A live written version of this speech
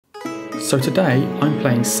So today I'm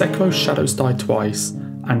playing Sekiro Shadows Die Twice,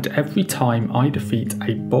 and every time I defeat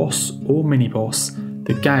a boss or mini-boss,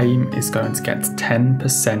 the game is going to get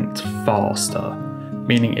 10% faster,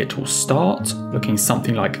 meaning it will start looking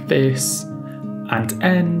something like this and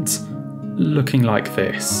end looking like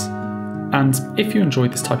this. And if you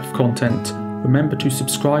enjoyed this type of content, remember to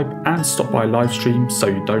subscribe and stop by live stream so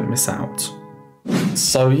you don't miss out.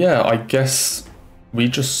 So yeah, I guess we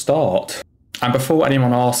just start. And before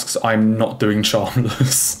anyone asks, I'm not doing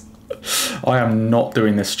Charmless. I am not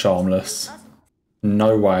doing this Charmless.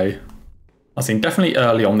 No way. I think definitely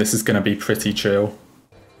early on this is going to be pretty chill.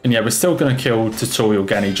 And yeah, we're still going to kill Tutorial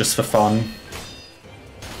Genny just for fun.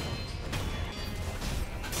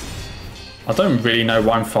 I don't really know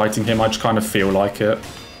why I'm fighting him, I just kind of feel like it.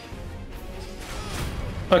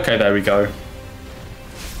 Okay, there we go.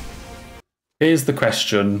 Here's the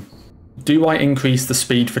question. Do I increase the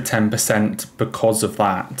speed for 10% because of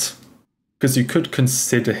that? Because you could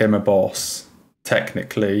consider him a boss,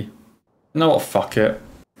 technically. No, what, fuck it.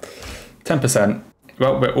 10%.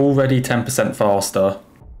 Well, we're already 10% faster.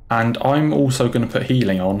 And I'm also going to put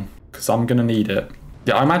healing on, because I'm going to need it.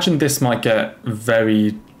 Yeah, I imagine this might get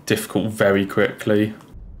very difficult very quickly.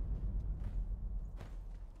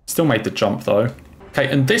 Still made the jump though.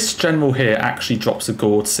 Okay, and this general here actually drops a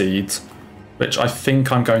gourd seed, which I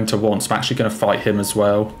think I'm going to want, so I'm actually going to fight him as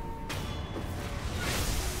well.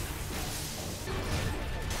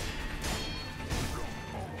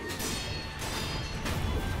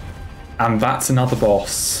 And that's another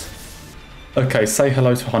boss. Okay, say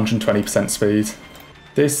hello to 120% speed.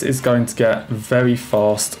 This is going to get very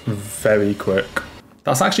fast, very quick.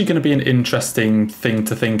 That's actually going to be an interesting thing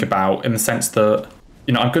to think about, in the sense that,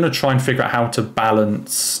 you know, I'm going to try and figure out how to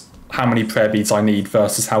balance how many prayer beads I need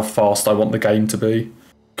versus how fast I want the game to be.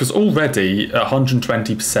 Because already at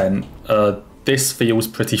 120%, this feels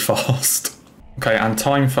pretty fast. Okay, and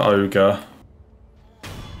time for Ogre.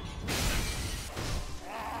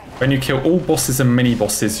 When you kill all bosses and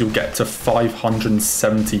mini-bosses, you'll get to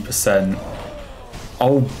 570%.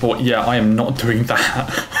 Oh boy, yeah, I am not doing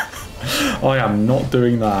that. I am not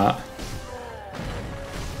doing that.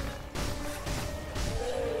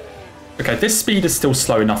 Okay, this speed is still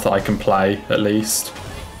slow enough that I can play, at least.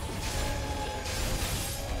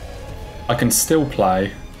 I can still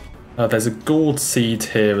play. There's a gourd seed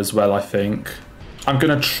here as well, I think. I'm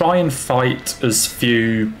going to try and fight as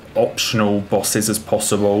few optional bosses as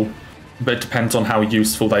possible, but it depends on how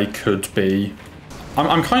useful they could be.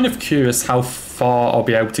 I'm kind of curious how far I'll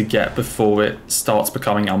be able to get before it starts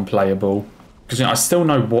becoming unplayable. Because, you know, I still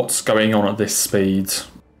know what's going on at this speed.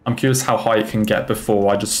 I'm curious how high it can get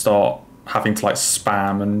before I just start having to like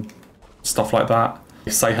spam and stuff like that.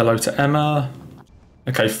 Say hello to Emma.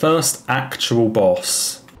 Okay, first actual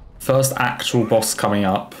boss. First actual boss coming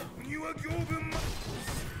up.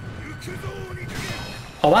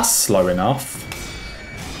 Oh, that's slow enough.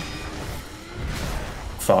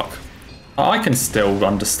 Fuck. I can still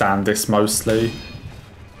understand this mostly.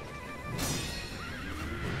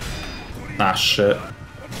 Ah, shit.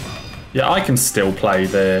 Yeah, I can still play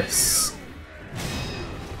this.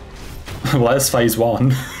 Well, there's phase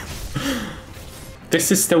 1.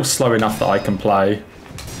 This is still slow enough that I can play.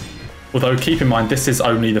 Although, keep in mind, this is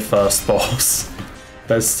only the first boss.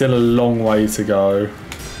 There's still a long way to go.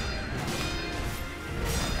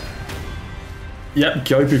 Yep,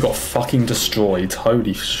 Gyobu got fucking destroyed.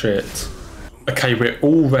 Holy shit. Okay, we're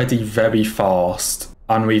already very fast,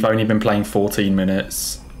 and we've only been playing 14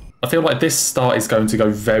 minutes. I feel like this start is going to go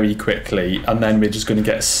very quickly, and then we're just going to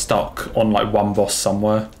get stuck on like one boss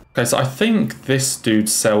somewhere. Okay, so I think this dude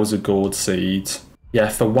sells a gourd seed. Yeah,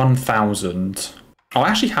 for 1,000. I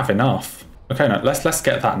actually have enough. Okay, no, let's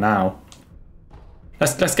get that now.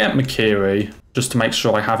 Let's get Mikiri, just to make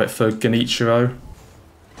sure I have it for Genichiro.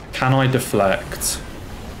 Can I deflect?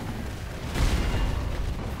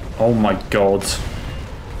 Oh my god.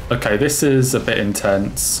 Okay, this is a bit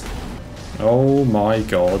intense. Oh my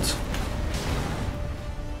god.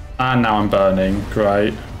 And now I'm burning.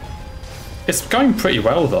 Great. It's going pretty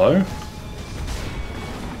well though.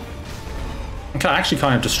 Okay, I actually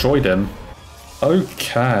kind of destroyed him.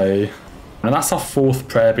 Okay. And that's our 4th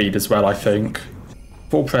prayer bead as well, I think.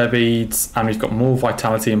 4 prayer beads, and we've got more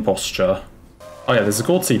vitality and posture. Oh yeah, there's a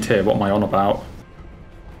gourd seed here. What am I on about?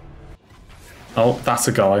 Oh, that's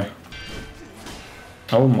a guy.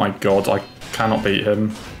 Oh my god, I cannot beat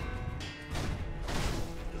him.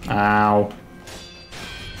 Ow.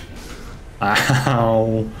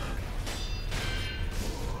 Ow.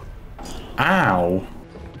 Ow.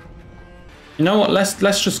 You know what,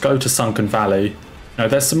 let's just go to Sunken Valley. You know,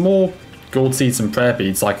 there's some more gourd seeds and prayer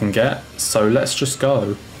beads I can get, so let's just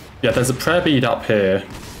go. Yeah, there's a prayer bead up here.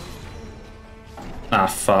 Ah,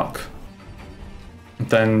 fuck.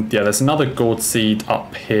 Then, yeah, there's another gourd seed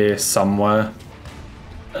up here somewhere.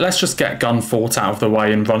 Let's just get Gunfort out of the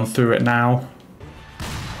way and run through it now.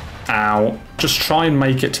 Ow. Just try and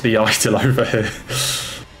make it to the idol over here.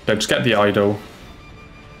 Yeah, just get the idol.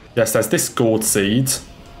 Yes, there's this gourd seed.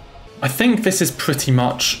 I think this is pretty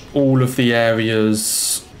much all of the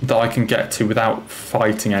areas that I can get to without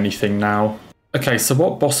fighting anything now. Okay, so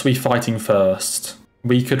what boss are we fighting first?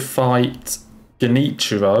 We could fight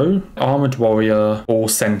Genichiro, Armored Warrior, or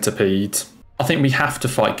Centipede. I think we have to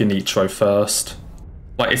fight Genichiro first.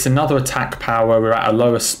 Like, it's another attack power, we're at a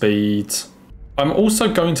lower speed. I'm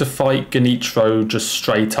also going to fight Genichiro just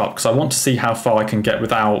straight up, because I want to see how far I can get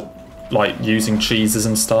without, like, using cheeses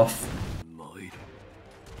and stuff.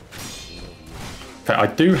 Okay, I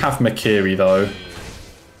do have Makiri, though.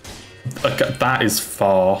 Okay, that is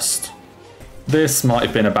fast. This might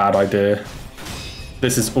have been a bad idea.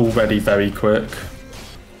 This is already very quick.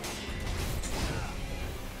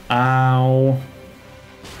 Ow.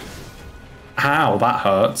 Ow, that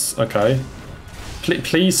hurts. Okay.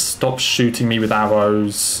 Please stop shooting me with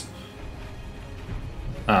arrows.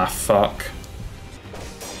 Ah, fuck.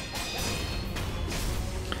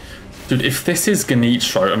 Dude, if this is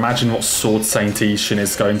Genichiro, imagine what Sword Saint Ishin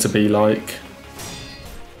is going to be like.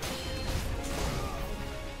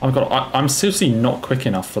 Oh my god, I'm seriously not quick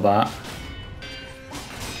enough for that.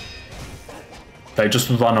 They just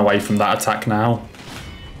run away from that attack now.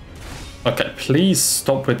 Okay, please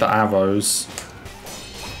stop with the arrows.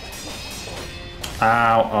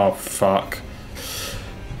 Ow, oh fuck.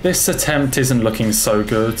 This attempt isn't looking so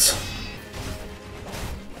good.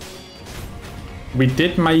 We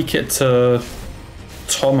did make it to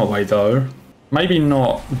Tomaway though. Maybe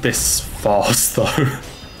not this fast though.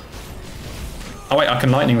 Oh wait, I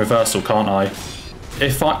can lightning reversal, can't I?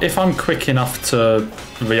 If I'm quick enough to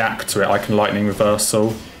react to it, I can lightning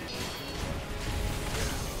reversal.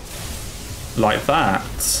 Like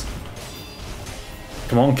that.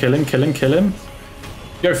 Come on, kill him, kill him, kill him.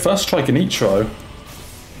 Yo, first try Genichiro.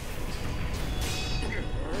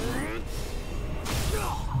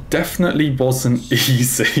 Definitely wasn't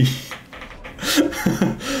easy.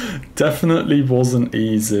 Definitely wasn't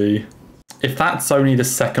easy. If that's only the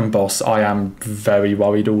second boss, I am very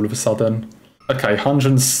worried all of a sudden. Okay,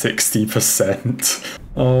 160%.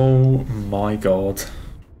 Oh my god.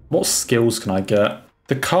 What skills can I get?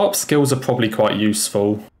 The carp skills are probably quite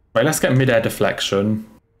useful. Right, let's get mid-air deflection.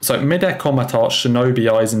 So mid-air combat art,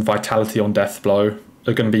 shinobi eyes and vitality on death blow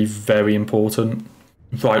are going to be very important.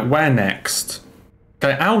 Right, where next?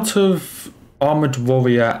 Okay, out of Armored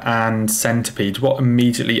Warrior and Centipede, what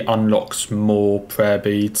immediately unlocks more prayer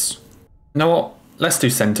beads? You know what? Let's do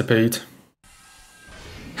Centipede.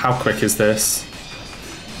 How quick is this?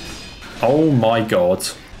 Oh my god.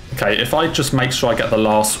 Okay, if I just make sure I get the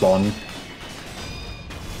last one,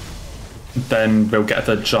 then we'll get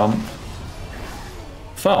the jump.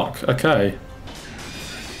 Fuck, okay.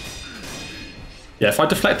 Yeah, if I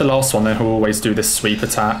deflect the last one, then he'll always do this sweep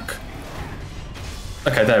attack.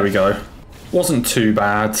 Okay, there we go. Wasn't too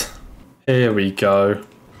bad. Here we go.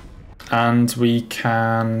 And we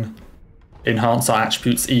can enhance our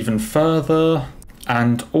attributes even further.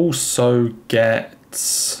 And also get...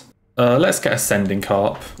 let's get Ascending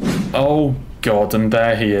Carp. Oh god, and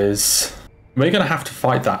there he is. We're going to have to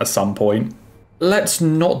fight that at some point. Let's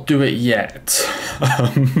not do it yet.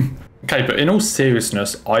 Okay, but in all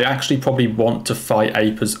seriousness, I actually probably want to fight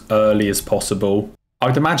Ape as early as possible.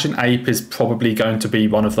 I'd imagine Ape is probably going to be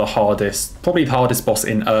one of the hardest, probably the hardest boss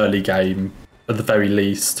in early game, at the very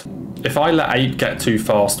least. If I let Ape get too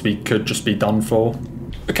fast, we could just be done for.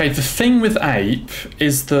 Okay, the thing with Ape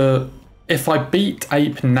is that if I beat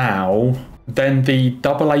Ape now, then the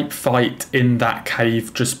double Ape fight in that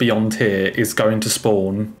cave just beyond here is going to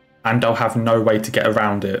spawn, and I'll have no way to get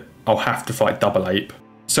around it. I'll have to fight double Ape.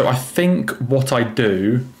 So I think what I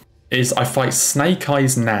do is I fight Snake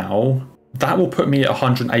Eyes now. That will put me at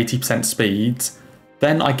 180% speed.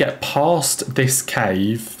 Then I get past this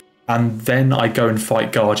cave, and then I go and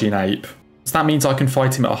fight Guardian Ape. So that means I can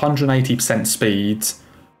fight him at 180% speed,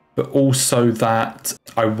 but also that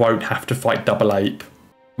I won't have to fight double Ape.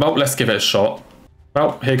 Well, let's give it a shot.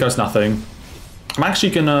 Well, here goes nothing. I'm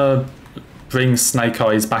actually gonna bring Snake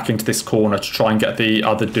Eyes back into this corner to try and get the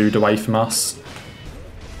other dude away from us.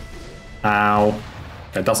 Ow.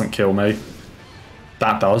 It doesn't kill me.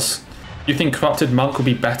 That does. You think Corrupted Monk will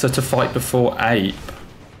be better to fight before Ape?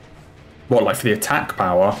 What, like for the attack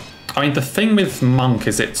power? I mean, the thing with Monk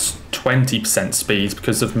is it's 20% speed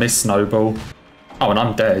because of Miss Snowball. Oh, and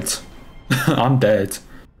I'm dead. I'm dead.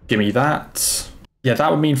 Give me that. Yeah,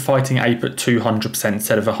 that would mean fighting Ape at 200%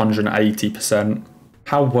 instead of 180%.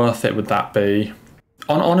 How worth it would that be?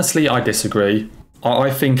 Honestly, I disagree.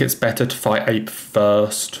 I think it's better to fight Ape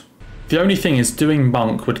first. The only thing is doing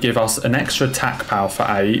Monk would give us an extra attack power for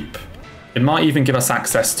Ape. It might even give us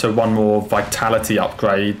access to one more Vitality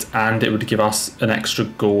upgrade, and it would give us an extra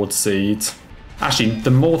Gourd Seed. Actually,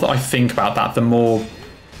 the more that I think about that, the more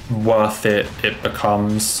worth it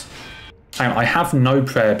becomes. Hang on, I have no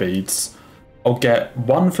prayer beads. I'll get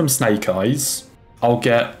one from Snake Eyes. I'll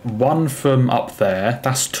get one from up there.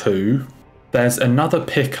 That's 2. There's another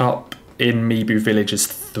pickup in Mibu Villages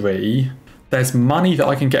 3. There's money that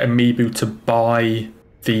I can get a Mibu to buy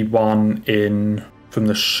the one in from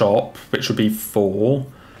the shop, which would be 4.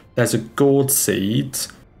 There's a Gourd Seed.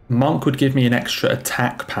 Monk would give me an extra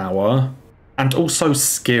attack power. And also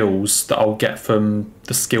skills that I'll get from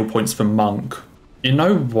the skill points from Monk. You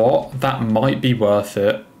know what? That might be worth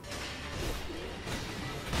it.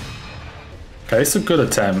 Okay, it's a good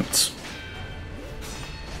attempt.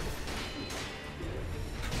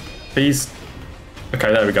 These...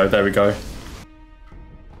 Okay, there we go, there we go.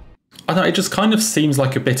 I don't know, it just kind of seems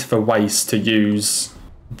like a bit of a waste to use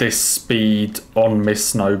this speed on Miss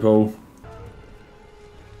Snowball.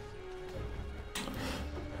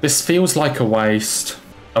 This feels like a waste.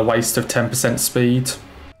 A waste of 10% speed.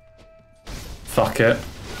 Fuck it.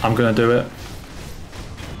 I'm gonna do it.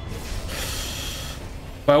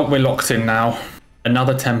 Well, we're locked in now.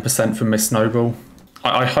 Another 10% from Miss Snowball.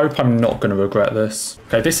 I hope I'm not going to regret this.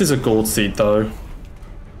 Okay, this is a Gourd Seed though.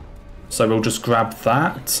 So we'll just grab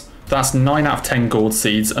that. That's 9 out of 10 Gourd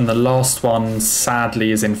Seeds, and the last one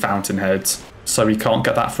sadly is in Fountainhead. So we can't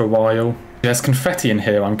get that for a while. There's confetti in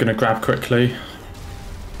here I'm going to grab quickly.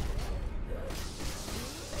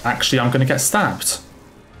 Actually, I'm going to get stabbed.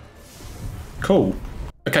 Cool.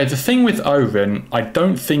 Okay, the thing with Orin, I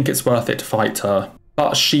don't think it's worth it to fight her.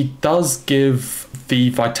 But she does give the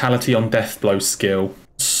Vitality on Deathblow skill.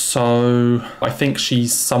 So I think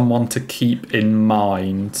she's someone to keep in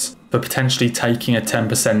mind for potentially taking a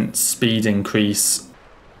 10% speed increase.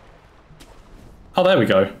 Oh, there we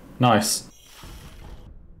go. Nice.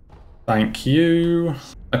 Thank you.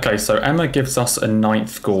 Okay, so Emma gives us a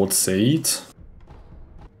 9th Gourd Seed.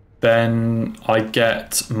 Then I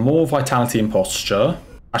get more Vitality and Posture.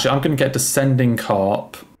 Actually, I'm going to get Descending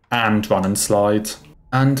Carp and Run and Slide.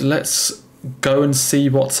 And let's go and see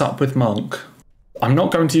what's up with Monk. I'm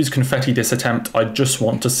not going to use confetti this attempt, I just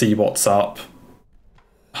want to see what's up.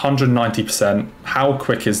 190%. How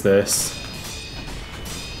quick is this?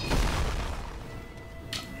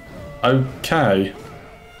 Okay.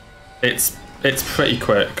 It's pretty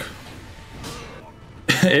quick.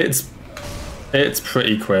 it's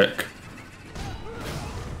pretty quick.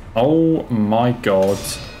 Oh my god.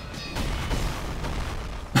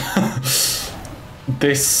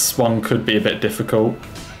 This one could be a bit difficult.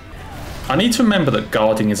 I need to remember that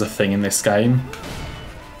guarding is a thing in this game.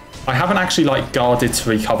 I haven't actually guarded to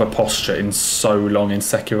recover posture in so long in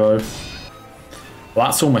Sekiro. Well,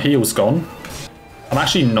 that's all my heal's gone. I'm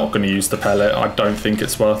actually not going to use the pellet. I don't think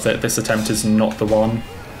it's worth it. This attempt is not the one.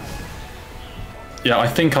 Yeah, I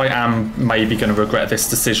think I am maybe going to regret this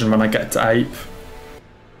decision when I get to Ape.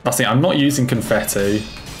 That's it, I'm not using confetti.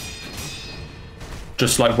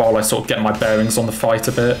 Just while I sort of get my bearings on the fight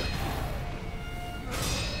a bit.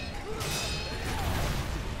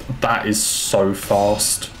 That is so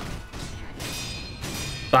fast.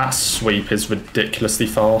 That sweep is ridiculously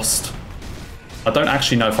fast. I don't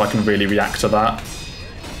actually know if I can really react to that.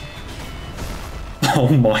 Oh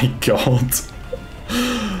my god.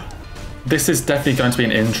 This is definitely going to be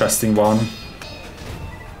an interesting one.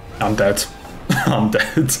 I'm dead. I'm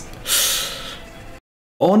dead.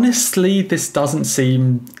 Honestly, this doesn't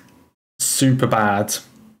seem super bad.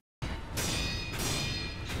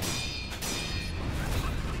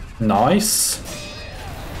 Nice.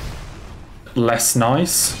 Less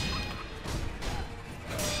nice.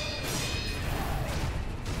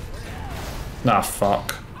 Ah,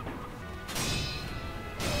 fuck.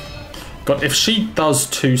 God, if she does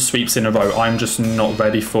 2 sweeps in a row, I'm just not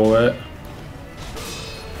ready for it.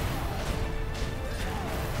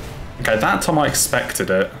 Okay, that time I expected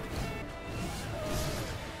it.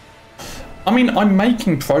 I mean, I'm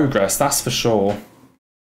making progress, that's for sure.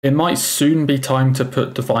 It might soon be time to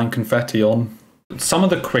put Divine Confetti on. Some of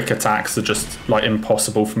the quick attacks are just,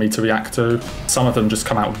 impossible for me to react to. Some of them just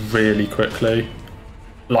come out really quickly.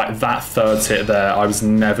 Like, that 3rd hit there, I was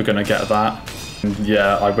never going to get that. And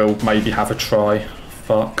yeah, I will maybe have a try.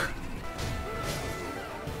 Fuck.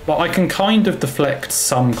 But I can kind of deflect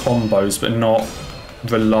some combos, but not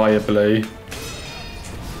reliably.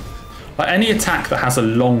 Like any attack that has a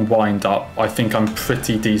long wind up, I think I'm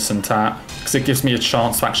pretty decent at, because it gives me a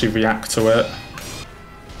chance to actually react to it.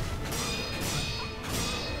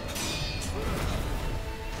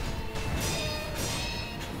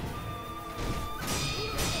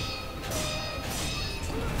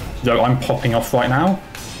 Yo, I'm popping off right now.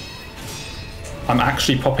 I'm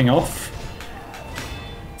actually popping off.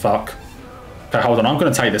 Fuck. Okay, hold on. I'm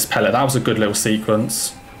going to take this pellet. That was a good little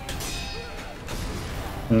sequence.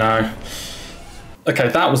 No. Okay,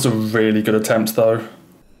 that was a really good attempt, though.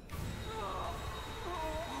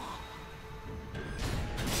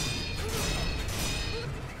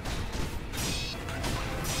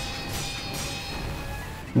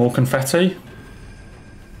 More confetti.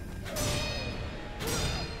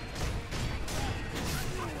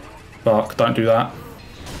 Fuck, don't do that.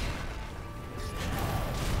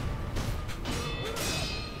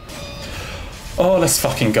 Oh, let's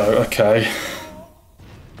fucking go. Okay.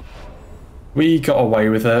 We got away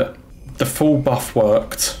with it. The full buff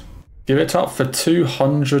worked. Give it up for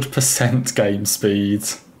 200% game speed.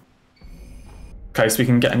 Okay, so we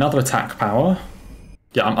can get another attack power.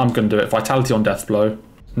 Yeah, I'm going to do it. Vitality on death blow.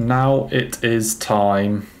 Now it is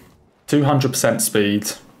time. 200%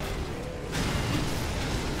 speed.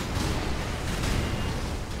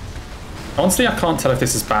 Honestly, I can't tell if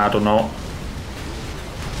this is bad or not.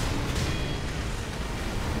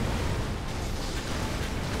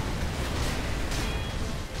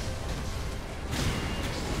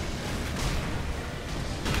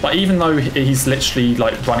 But even though he's literally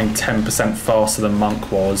like running 10% faster than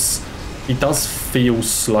Monk was, he does feel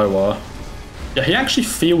slower. Yeah, he actually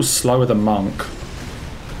feels slower than Monk.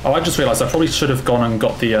 Oh, I just realised I probably should have gone and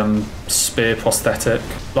got the spear prosthetic.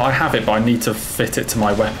 But I have it, but I need to fit it to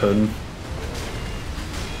my weapon.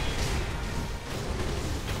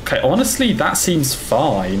 Okay, honestly, that seems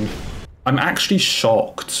fine. I'm actually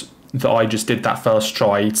shocked that I just did that first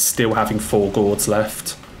try, still having 4 gourds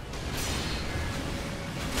left.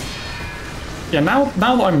 Yeah, now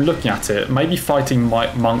that I'm looking at it, maybe fighting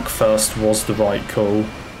Monk first was the right call.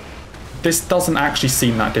 This doesn't actually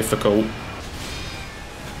seem that difficult.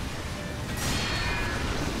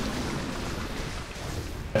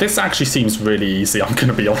 This actually seems really easy, I'm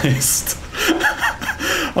gonna be honest.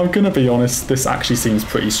 I'm gonna be honest, this actually seems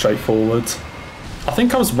pretty straightforward. I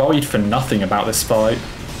think I was worried for nothing about this fight.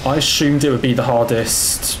 I assumed it would be the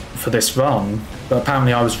hardest for this run, but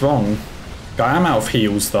apparently I was wrong. I am out of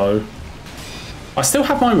heals though. I still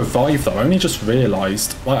have my revive though, I only just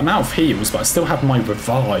realised. Like, I'm out of heals, but I still have my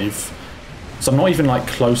revive. So I'm not even like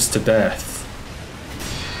close to death.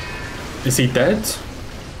 Is he dead?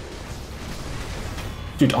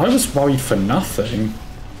 Dude, I was worried for nothing.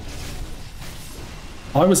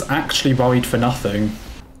 I was actually worried for nothing.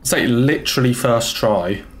 It's like literally first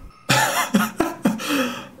try.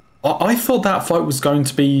 I thought that fight was going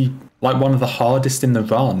to be like one of the hardest in the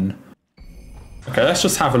run. Okay, let's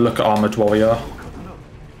just have a look at Armored Warrior.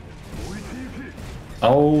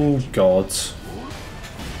 Oh god.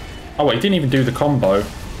 Oh wait, he didn't even do the combo.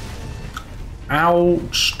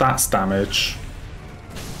 Ouch, that's damage.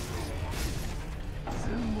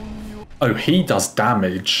 Oh, he does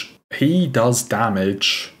damage. He does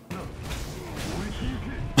damage.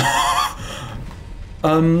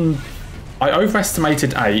 I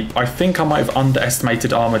overestimated Ape. I think I might have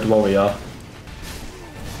underestimated Armored Warrior.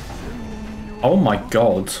 Oh my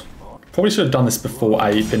god. Probably should have done this before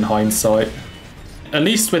Ape in hindsight. At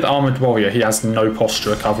least with Armored Warrior, he has no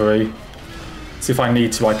posture recovery. So if I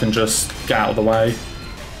need to, I can just get out of the way.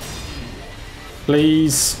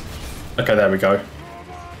 Please. Okay, there we go.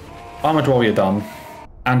 Armored Warrior done.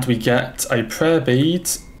 And we get a prayer bead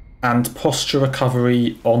and posture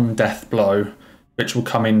recovery on death blow, which will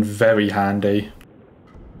come in very handy.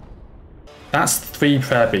 That's 3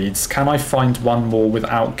 prayer beads. Can I find one more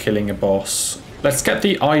without killing a boss? Let's get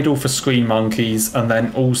the idol for Screen Monkeys, and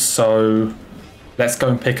then also let's go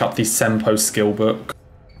and pick up the Senpo skill book.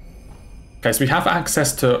 Okay, so we have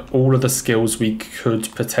access to all of the skills we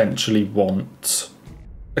could potentially want.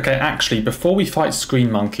 Okay, actually, before we fight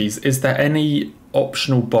Screen Monkeys, is there any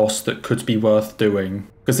optional boss that could be worth doing?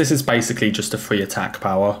 Because this is basically just a free attack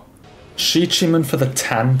power. Shichiman for the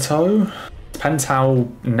Tanto? Depends how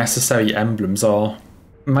necessary emblems are.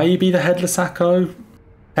 Maybe the Headless Echo?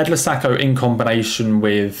 Headless Echo in combination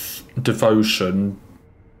with Devotion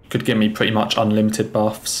could give me pretty much unlimited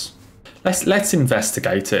buffs. Let's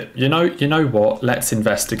investigate it. You know what? Let's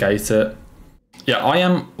investigate it. Yeah, I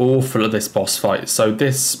am awful at this boss fight, so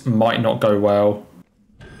this might not go well.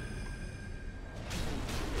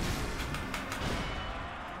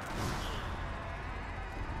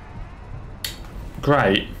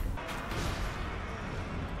 Great.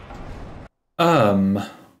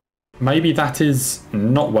 Maybe that is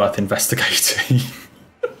not worth investigating.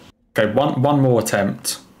 Okay, one more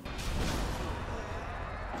attempt.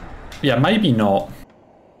 Yeah, maybe not.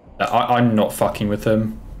 I'm not fucking with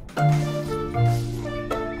him.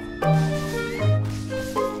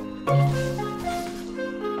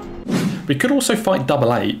 We could also fight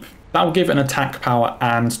Double Ape. That will give an attack power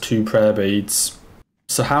and 2 prayer beads.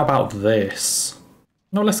 So how about this?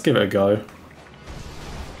 No, let's give it a go.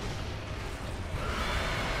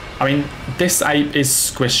 I mean, this ape is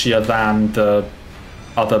squishier than the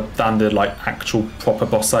like actual proper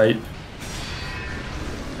boss ape.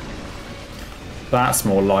 That's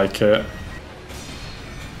more like it.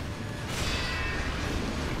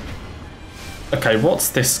 Okay, what's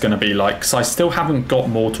this going to be like? Because I still haven't got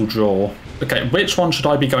Mortal Draw. Okay, which one should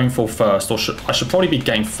I be going for first? Or I should probably be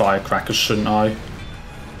getting Firecrackers, shouldn't I?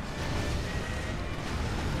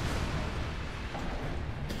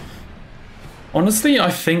 Honestly, I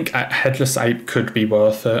think a Headless Ape could be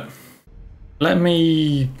worth it. Let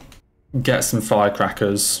me get some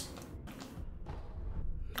Firecrackers.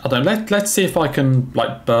 I don't know, let's see if I can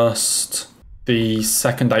like burst the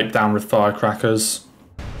second ape down with Firecrackers.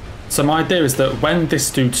 So my idea is that when this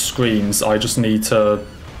dude screams, I just need to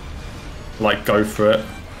like go for it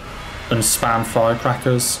and spam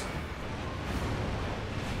Firecrackers.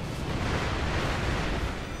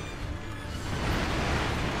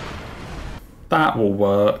 That will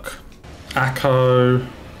work. Echo.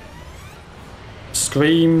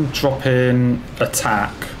 Scream, drop in,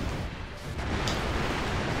 attack.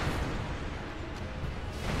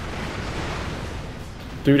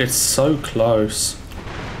 Dude, it's so close.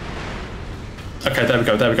 Okay, there we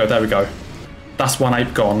go, there we go, there we go. That's one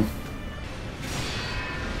ape gone.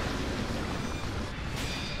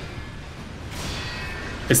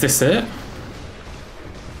 Is this it?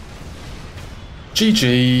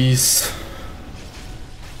 GG's.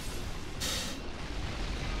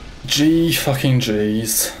 G fucking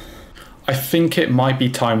G's. I think it might be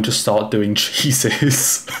time to start doing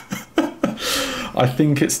cheeses. I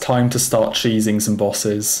think it's time to start cheesing some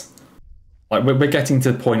bosses. Like we're getting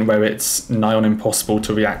to the point where it's nigh on impossible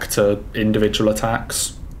to react to individual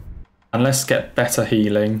attacks. And let's get better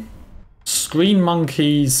healing. Screen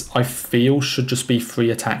monkeys, I feel, should just be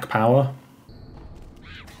free attack power.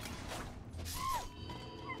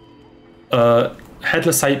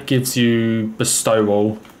 Headless Ape gives you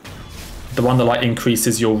Bestowal. The one that like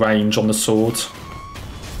increases your range on the sword.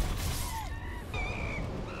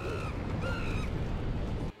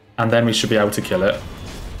 And then we should be able to kill it.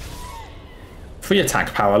 Free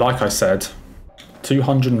attack power, like I said.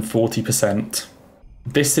 240%.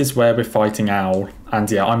 This is where we're fighting Owl. And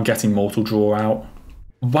yeah, I'm getting Mortal Draw out.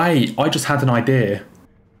 Wait, I just had an idea.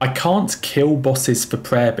 I can't kill bosses for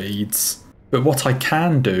prayer beads. But what I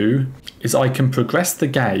can do is I can progress the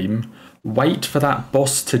game, wait for that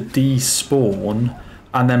boss to despawn,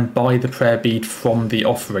 and then buy the prayer bead from the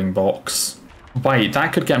offering box. Wait,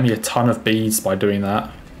 that could get me a ton of beads by doing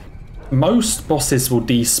that. Most bosses will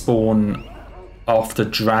despawn after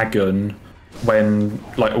Dragon when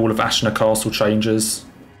like all of Ashina Castle changes.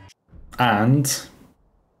 And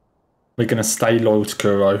we're going to stay loyal to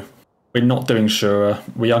Kuro. We're not doing Shura.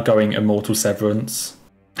 We are going Immortal Severance.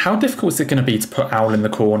 How difficult is it going to be to put Owl in the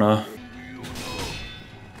corner?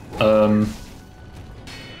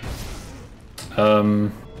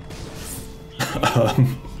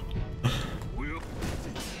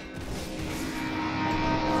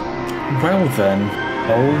 Well then.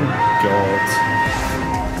 Oh god.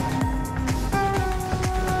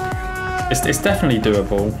 It's definitely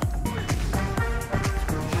doable.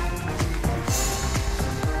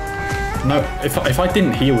 No, if I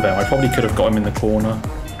didn't heal there, I probably could have got him in the corner.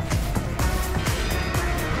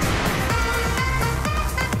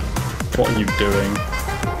 What are you doing?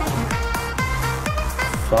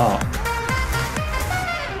 Fuck.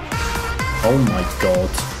 Oh my god.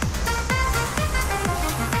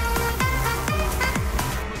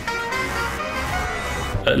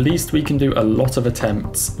 At least we can do a lot of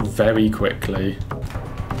attempts very quickly.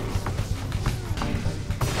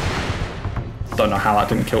 Don't know how that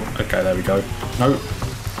didn't kill. Okay, there we go. No.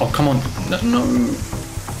 Oh, come on. No. No.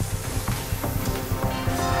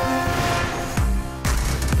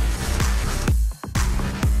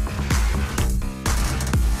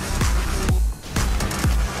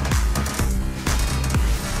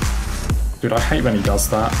 Dude, I hate when he does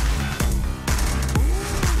that.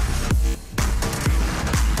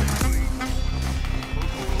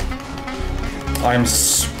 I am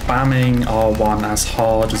spamming R1 as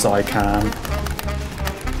hard as I can.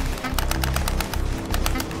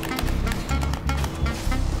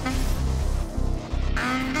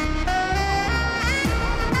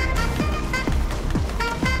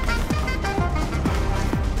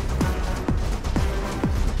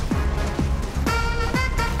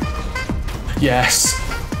 Yes.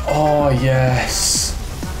 Oh, yes.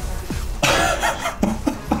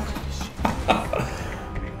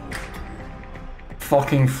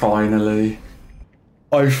 Fucking finally.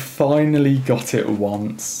 I finally got it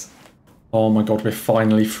once. Oh my god, we're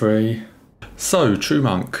finally free. So, True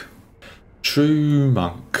Monk. True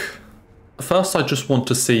Monk. First, I just want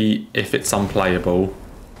to see if it's unplayable.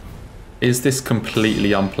 Is this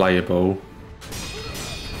completely unplayable?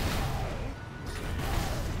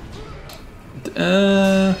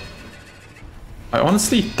 I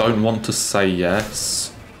honestly don't want to say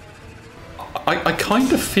yes. I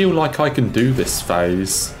kind of feel like I can do this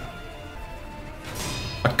phase.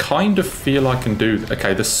 I kind of feel I can do...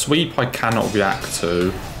 Okay, the sweep I cannot react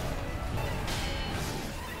to.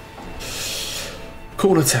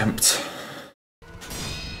 Cool attempt.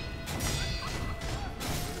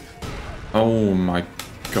 Oh my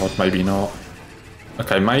god, maybe not.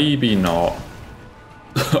 Okay, maybe not.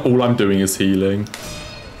 All I'm doing is healing.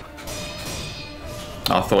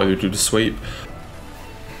 I thought I would do the sweep.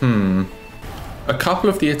 A couple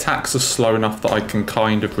of the attacks are slow enough that I can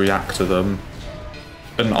kind of react to them.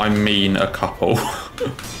 And I mean a couple.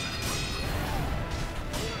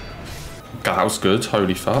 That was good,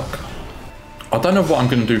 holy fuck. I don't know what I'm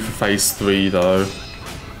going to do for phase 3 though.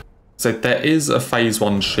 So there is a phase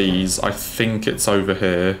 1 cheese. I think it's over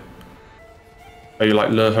here. Oh, you like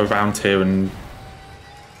lure her around here and...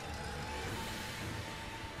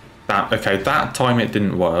 That, okay, that time it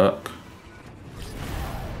didn't work.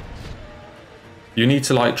 You need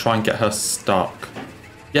to like try and get her stuck.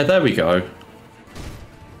 Yeah, there we go.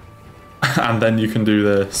 And then you can do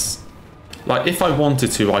this. Like, if I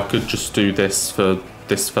wanted to, I could just do this for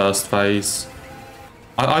this first phase.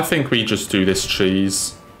 I think we just do this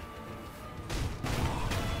cheese.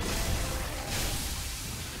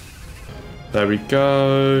 There we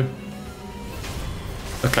go.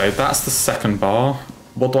 Okay, that's the second bar.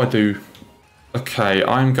 What do I do? Okay,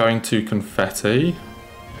 I'm going to confetti.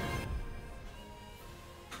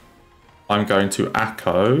 I'm going to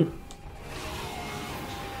echo.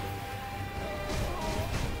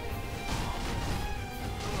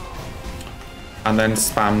 And then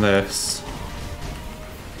spam this.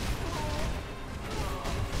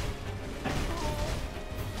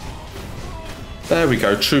 There we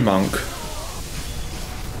go, True Monk.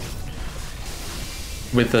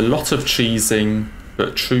 With a lot of cheesing,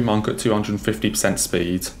 but True Monk at 250%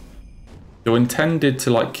 speed. You're intended to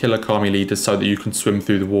like kill a Kami leader so that you can swim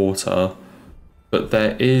through the water. But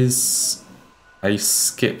there is a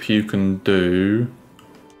skip you can do.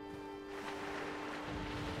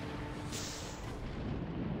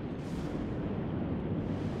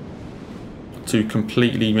 To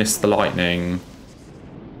completely miss the lightning.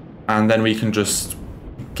 And then we can just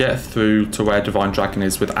get through to where Divine Dragon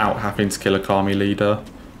is without having to kill a Kami leader.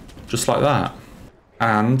 Just like that.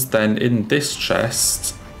 And then in this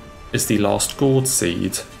chest is the last gourd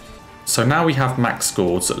seed. So now we have max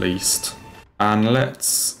gourds at least. And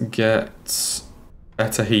let's get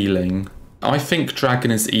better healing. I think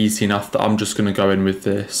Dragon is easy enough that I'm just going to go in with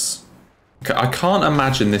this. Okay, I can't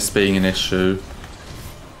imagine this being an issue.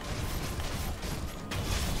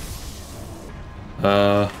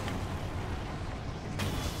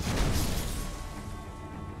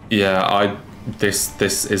 Yeah,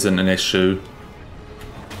 this isn't an issue.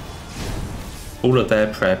 All of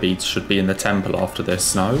their prayer beads should be in the temple after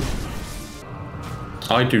this, no?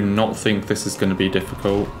 I do not think this is going to be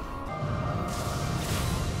difficult.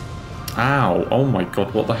 Ow, oh my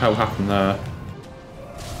god, what the hell happened there?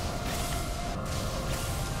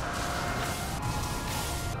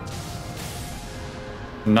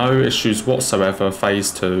 No issues whatsoever,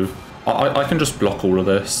 phase 2. I can just block all of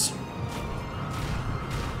this.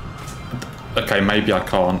 Okay, maybe I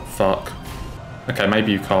can't, fuck. Okay,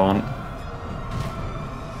 maybe you can't.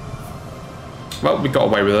 Well, we got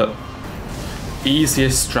away with it.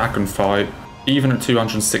 Easiest dragon fight, even at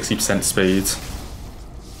 260% speed.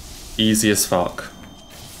 Easy as fuck.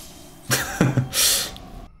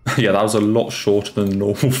 Yeah, that was a lot shorter than a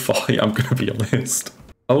normal fight, I'm gonna be honest.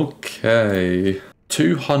 Okay.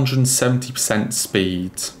 270%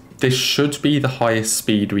 speed. This should be the highest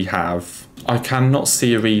speed we have. I cannot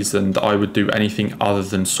see a reason that I would do anything other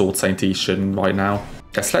than Sword Saint Ishin right now.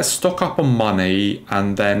 Yes, let's stock up on money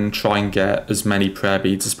and then try and get as many prayer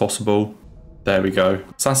beads as possible. There we go.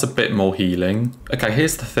 So that's a bit more healing. Okay,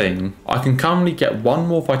 here's the thing. I can currently get one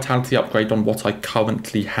more vitality upgrade on what I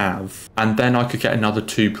currently have. And then I could get another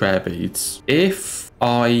 2 prayer beads. If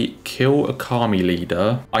I kill a Kami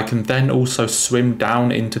leader, I can then also swim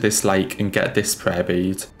down into this lake and get this prayer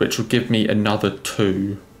bead, which will give me another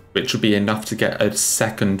 2. which would be enough to get a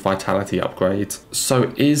second vitality upgrade.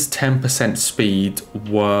 So is 10% speed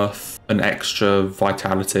worth an extra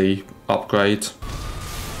vitality upgrade?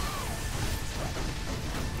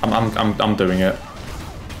 I'm doing it.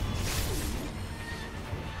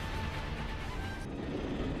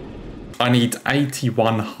 I need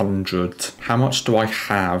 8,100. How much do I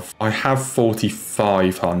have? I have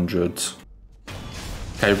 4,500.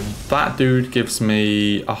 Okay, that dude gives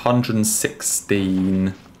me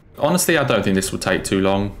 116. Honestly, I don't think this will take too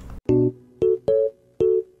long.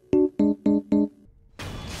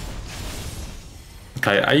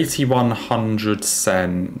 Okay, 8,100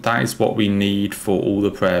 sen. That is what we need for all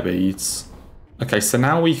the prayer beads. Okay, so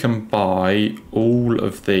now we can buy all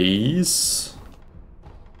of these.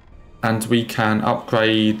 And we can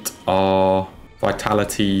upgrade our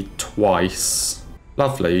vitality twice.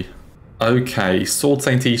 Lovely. Okay, Sword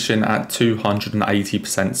Saint Ishin at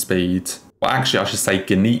 280% speed. Well, actually, I should say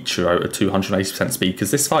Genichiro at 280% speed, because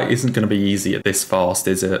this fight isn't going to be easy at this fast,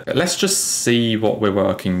 is it? Let's just see what we're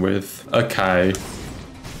working with. Okay.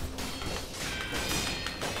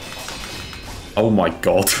 Oh my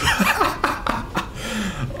god.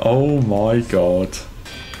 Oh my god.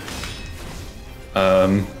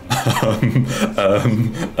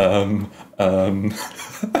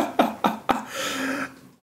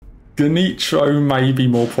 Genichiro may be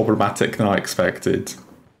more problematic than I expected.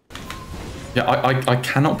 Yeah, I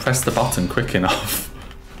cannot press the button quick enough.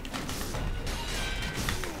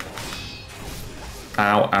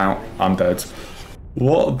 Ow, ow, I'm dead.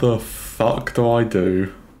 What the fuck do I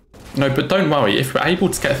do? No, but don't worry, if we're able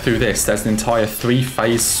to get through this, there's an entire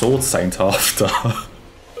 3-phase Sword Saint after.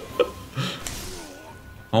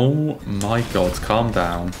 Oh my god, calm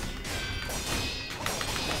down.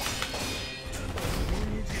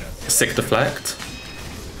 Sick deflect.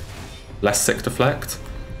 Less sick deflect.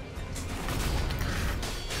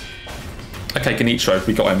 Okay, Genichiro,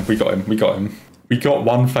 we got him, we got him, we got him. We got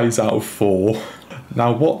 1 phase out of 4.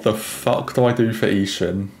 Now what the fuck do I do for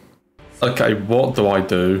Ishin? Okay, what do I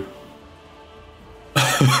do?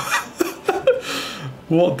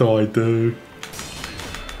 What do I do?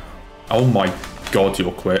 Oh my god,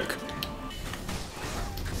 you're quick.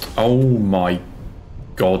 Oh my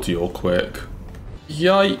god, you're quick.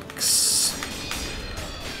 Yikes.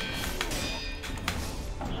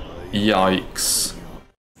 Yikes.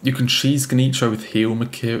 You can cheese Genichiro with heal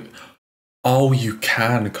material. Oh, you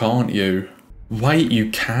can, can't you? Wait,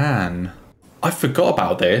 you can. I forgot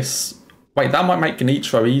about this. Wait, that might make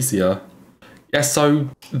Genichiro easier. Yeah, so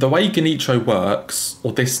the way Genichiro works,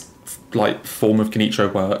 or this like form of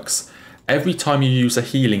Genichiro works, every time you use a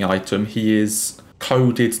healing item, he is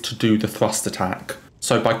coded to do the thrust attack.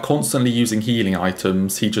 So by constantly using healing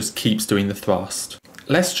items, he just keeps doing the thrust.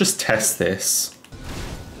 Let's just test this.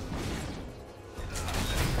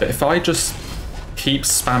 But if I just keep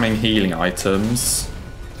spamming healing items...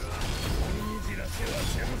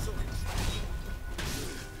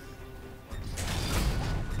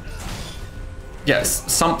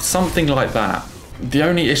 Yes, something like that. The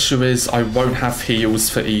only issue is I won't have heals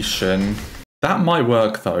for Ishin. That might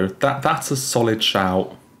work though. That's a solid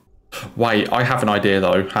shout. Wait, I have an idea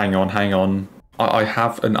though. Hang on, hang on. I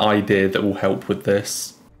have an idea that will help with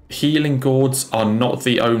this. Healing gourds are not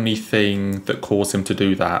the only thing that cause him to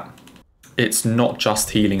do that. It's not just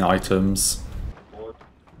healing items.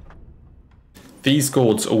 These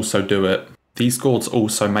gourds also do it. These gourds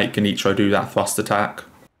also make Genichiro do that thrust attack.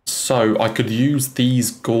 So I could use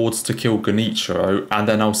these gourds to kill Genichiro, and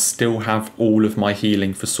then I'll still have all of my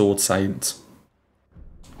healing for Sword Saint.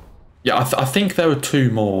 Yeah, I think there are 2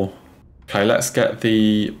 more. Okay, let's get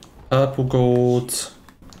the purple gourd.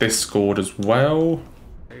 This gourd as well.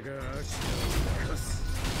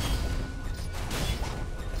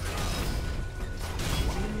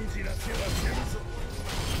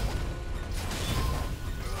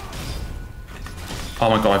 Oh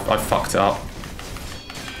my god, I fucked it up.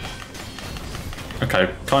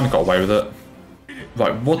 Okay, kind of got away with it.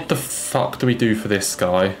 Right, what the fuck do we do for this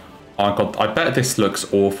guy? Oh my god, I bet this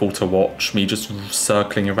looks awful to watch, me just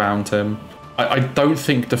circling around him. I don't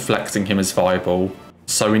think deflecting him is viable,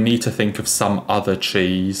 so we need to think of some other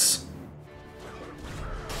cheese.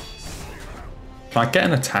 Can I get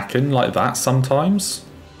an attack in like that sometimes?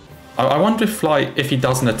 I wonder if, like, if he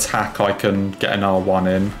does an attack, I can get an R1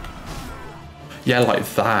 in. Yeah, like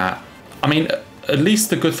that. I mean, at least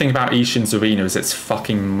the good thing about Ishin's arena is it's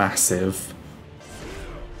fucking massive.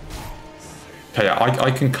 Okay, I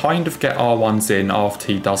can kind of get R1s in after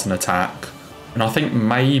he does an attack. And I think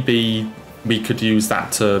maybe we could use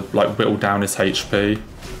that to, like, whittle down his HP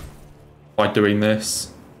by doing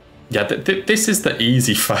this. Yeah, this is the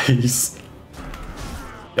easy phase.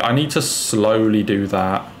 I need to slowly do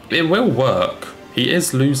that. It will work. He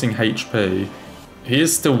is losing HP. He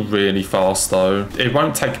is still really fast though. It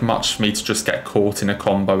won't take much for me to just get caught in a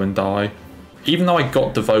combo and die. Even though I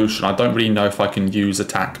got Devotion, I don't really know if I can use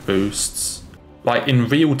attack boosts. Like, in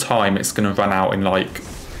real time, it's going to run out in, like...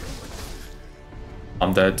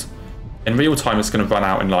 I'm dead. In real time, it's going to run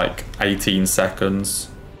out in, like, 18 seconds.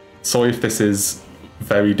 Sorry if this is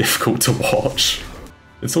very difficult to watch.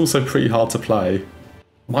 It's also pretty hard to play.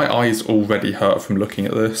 My eyes already hurt from looking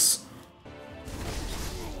at this.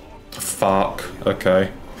 Fuck.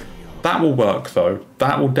 Okay. That will work, though.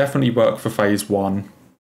 That will definitely work for phase 1.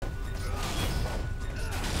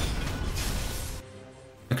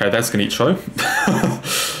 Okay, there's Genichiro.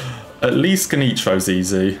 At least Genichiro's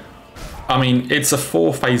easy. I mean, it's a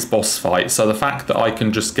 4-phase boss fight, so the fact that I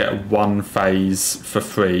can just get 1 phase for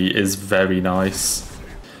free is very nice.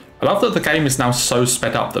 I love that the game is now so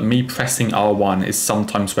sped up that me pressing R1 is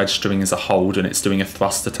sometimes registering as a hold and it's doing a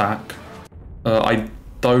thrust attack. I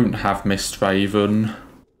don't have Mist Raven.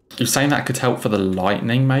 You're saying that could help for the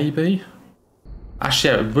lightning, maybe?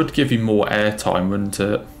 Actually, yeah, it would give you more airtime, wouldn't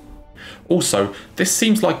it? Also, this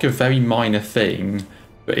seems like a very minor thing,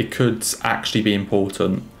 but it could actually be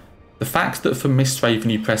important. The fact that for Mist Raven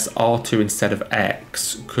you press R2 instead of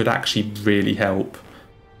X could actually really help.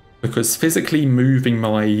 Because physically moving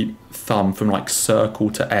my thumb from like circle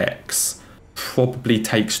to X probably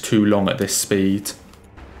takes too long at this speed.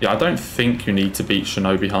 Yeah, I don't think you need to beat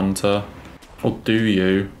Shinobi Hunter. Or do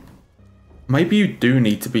you? Maybe you do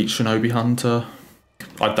need to beat Shinobi Hunter.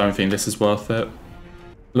 I don't think this is worth it.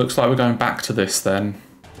 Looks like we're going back to this then.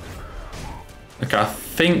 Okay, I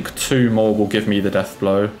think 2 more will give me the death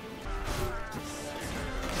blow.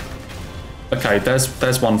 Okay,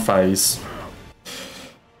 there's 1 phase.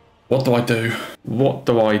 What do I do? What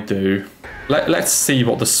do I do? Let's see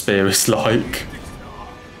what the spear is like.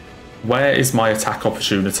 Where is my attack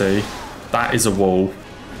opportunity? That is a wall.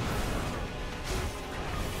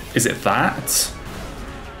 Is it that?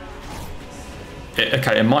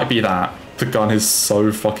 Okay, it might be that. The gun is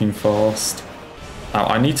so fucking fast. Now,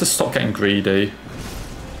 I need to stop getting greedy.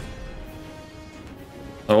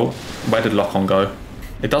 Oh, where did lock-on go?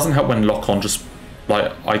 It doesn't help when lock-on just,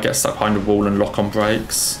 like, I get stuck behind a wall and lock-on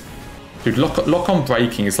breaks. Dude, lock-on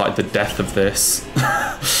breaking is like the death of this.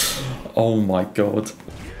 Oh my god.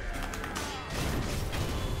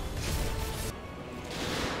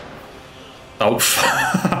 Oh.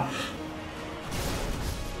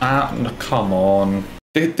 No, come on.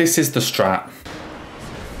 This is the strat.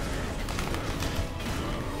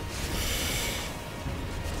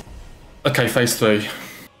 Okay, phase 3.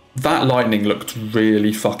 That lightning looked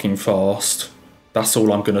really fucking fast. That's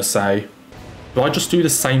all I'm gonna say. Do I just do the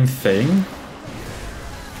same thing?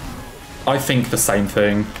 I think the same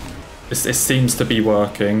thing. It seems to be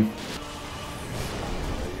working.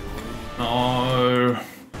 No.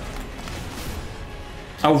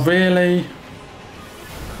 Oh, really?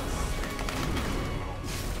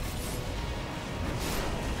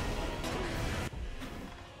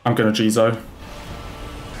 I'm gonna Jizo.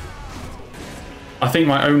 I think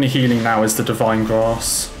my only healing now is the Divine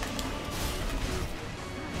Grass.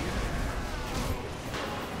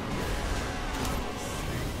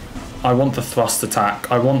 I want the thrust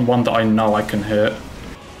attack. I want one that I know I can hit.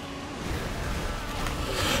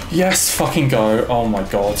 Yes, fucking go. Oh my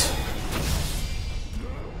god.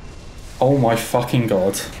 Oh my fucking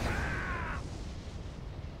god.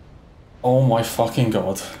 Oh my fucking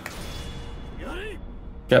god.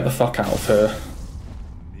 Get the fuck out of here.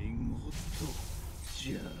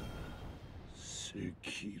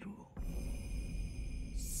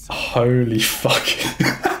 Holy fucking...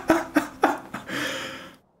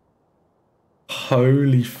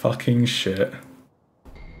 Holy fucking shit.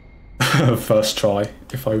 First try,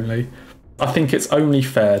 if only. I think it's only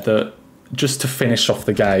fair that just to finish off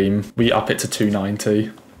the game, we up it to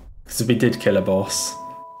 290. Because we did kill a boss.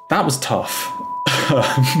 That was tough.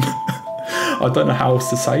 I don't know how else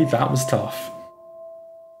to say, that was tough.